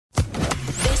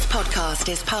podcast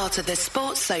is part of the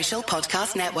Sports Social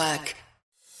Podcast Network.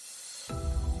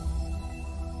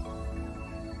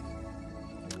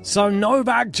 So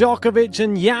Novak Djokovic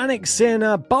and Jannik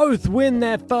Sinner both win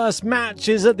their first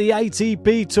matches at the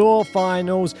ATP Tour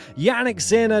Finals. Jannik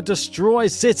Sinner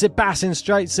destroys Tsitsipas in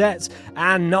straight sets,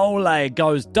 and Nole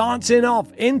goes dancing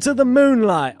off into the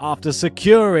moonlight after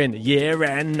securing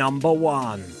year-end number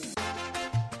one.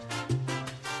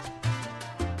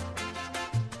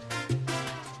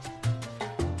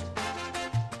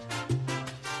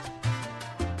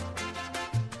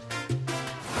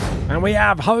 And we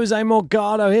have Jose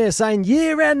Morgado here saying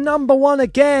year-end number one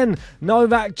again.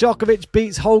 Novak Djokovic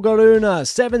beats Holger Rune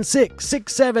 7-6,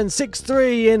 6-7,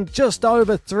 6-3 in just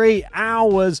over 3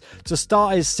 hours to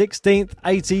start his 16th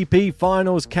ATP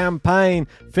Finals campaign.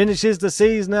 Finishes the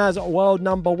season as world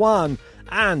number one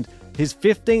and his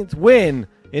 15th win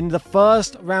in the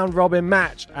first round-robin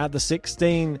match at the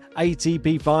 16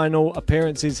 ATP Final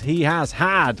appearances he has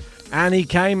had. And he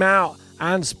came out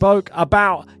and spoke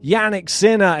about Jannik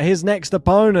Sinner, his next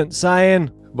opponent, saying,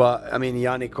 But I mean,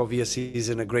 Jannik obviously is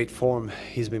in a great form.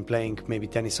 He's been playing maybe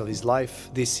tennis of his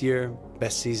life this year,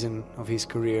 best season of his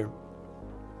career.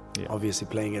 Yeah. Obviously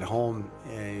playing at home,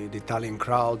 the Italian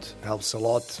crowd helps a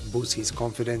lot, boosts his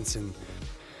confidence and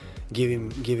give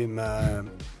him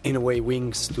in a way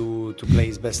wings to play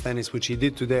his best tennis, which he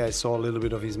did today. I saw a little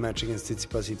bit of his match against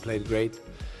Tsitsipas. He played great,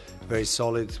 very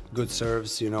solid, good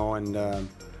serves, and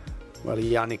well,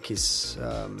 Jannik is,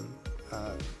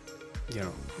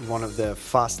 one of the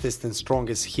fastest and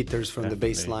strongest hitters from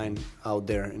Definitely. The baseline out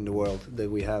there in the world that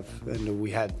we have and we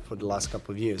had for the last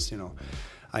couple of years.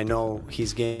 I know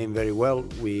his game very well.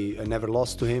 I never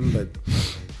lost to him, but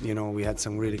we had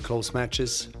some really close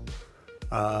matches.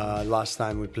 Last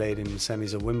time we played in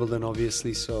semis of Wimbledon,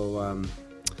 obviously. So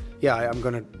I'm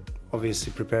gonna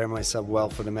obviously prepare myself well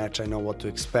for the match. I know what to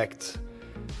expect.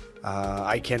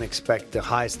 I can expect the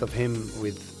highest of him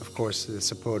with, of course, the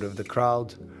support of the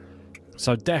crowd.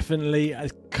 So definitely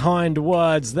kind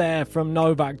words there from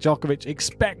Novak Djokovic,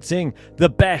 expecting the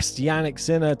best Jannik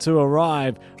Sinner to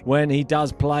arrive when he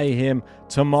does play him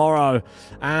tomorrow.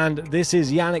 And this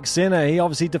is Jannik Sinner. He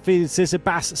obviously defeated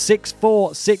Tsitsipas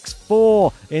 6-4,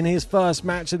 6-4 in his first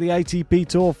match of the ATP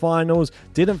Tour Finals.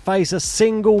 Didn't face a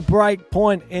single break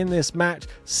point in this match.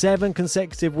 7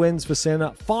 consecutive wins for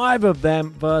Sinner, 5 of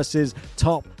them versus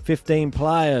top 15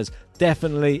 players.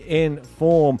 Definitely in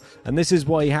form. And this is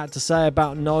what he had to say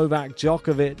about Novak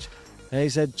Djokovic. He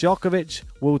said, Djokovic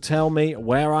will tell me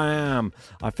where I am.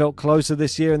 I felt closer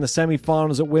this year in the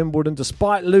semi-finals at Wimbledon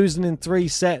despite losing in 3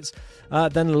 sets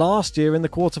than last year in the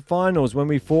quarterfinals when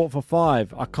we fought for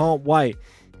 5. I can't wait.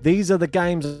 These are the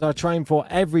games I train for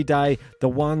every day, the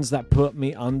ones that put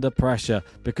me under pressure,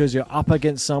 because you're up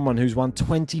against someone who's won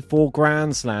 24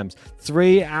 Grand Slams,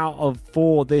 3 out of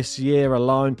 4 this year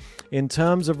alone. In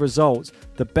terms of results,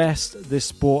 the best this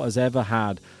sport has ever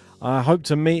had. I hope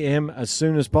to meet him as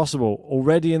soon as possible.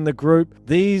 Already in the group,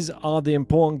 these are the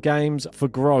important games for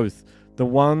growth, the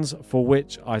ones for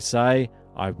which I say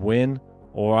I win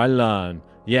or I learn.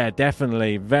 Yeah,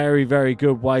 definitely. Very, very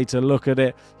good way to look at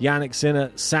it. Jannik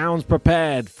Sinner sounds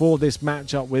prepared for this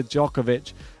matchup with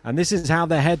Djokovic. And this is how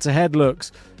their head-to-head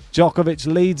looks. Djokovic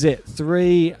leads it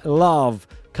 3-love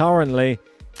currently.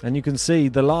 And you can see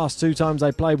the last 2 times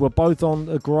they played were both on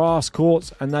the grass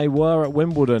courts, and they were at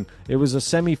Wimbledon. It was a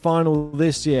semi-final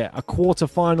this year, a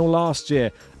quarter-final last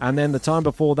year, and then the time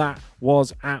before that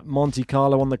was at Monte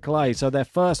Carlo on the clay. So their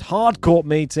first hard court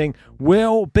meeting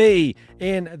will be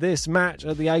in this match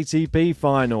at the ATP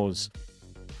Finals.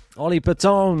 Ollie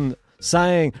Patton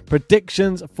saying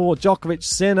predictions for Djokovic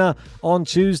Sinner on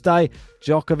Tuesday.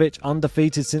 Djokovic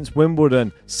undefeated since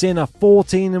Wimbledon. Sinner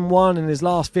 14-1 in his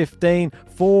last 15,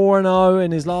 4-0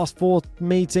 in his last 4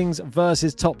 meetings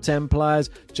versus top 10 players.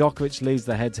 Djokovic leads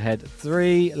the head-to-head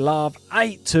 3-love,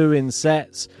 8-2 in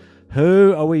sets.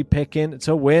 Who are we picking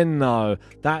to win, though?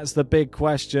 That's the big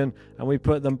question, and we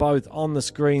put them both on the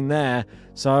screen there.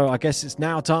 So I guess it's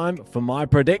now time for my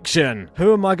prediction.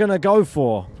 Who am I going to go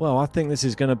for? Well, I think this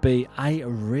is going to be a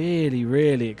really,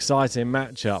 really exciting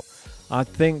matchup. I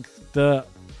think that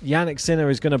Jannik Sinner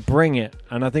is going to bring it,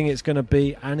 and I think it's going to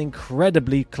be an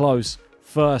incredibly close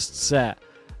first set.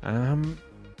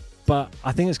 But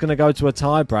I think it's going to go to a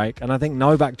tie-break, and I think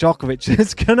Novak Djokovic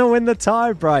is going to win the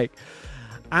tie-break.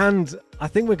 And I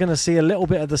think we're going to see a little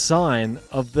bit of the sign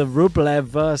of the Rublev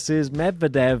versus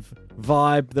Medvedev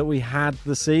vibe that we had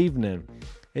this evening.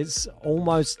 It's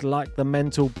almost like the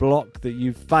mental block that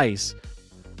you face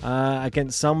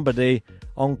against somebody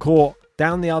on court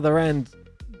down the other end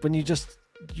when you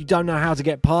don't know how to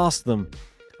get past them.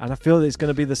 And I feel that it's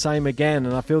going to be the same again.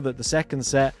 And I feel that the second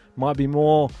set might be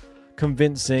more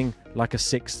convincing, like a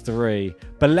 6-3.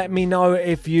 But let me know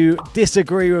if you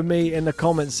disagree with me in the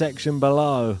comment section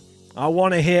below. I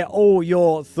want to hear all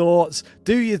your thoughts.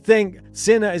 Do you think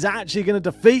Sinner is actually going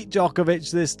to defeat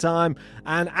Djokovic this time?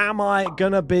 And am I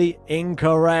going to be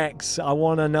incorrect? I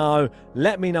want to know.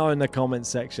 Let me know in the comment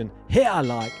section. Hit a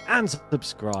like and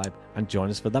subscribe and join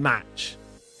us for the match.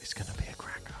 It's going to be a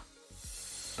cracker.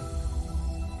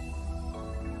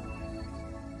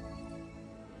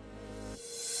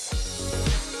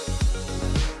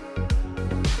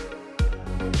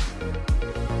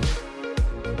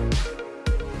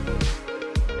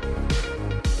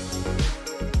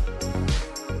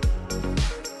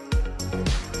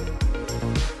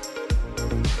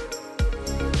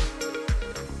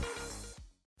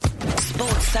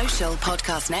 Social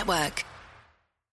Podcast Network.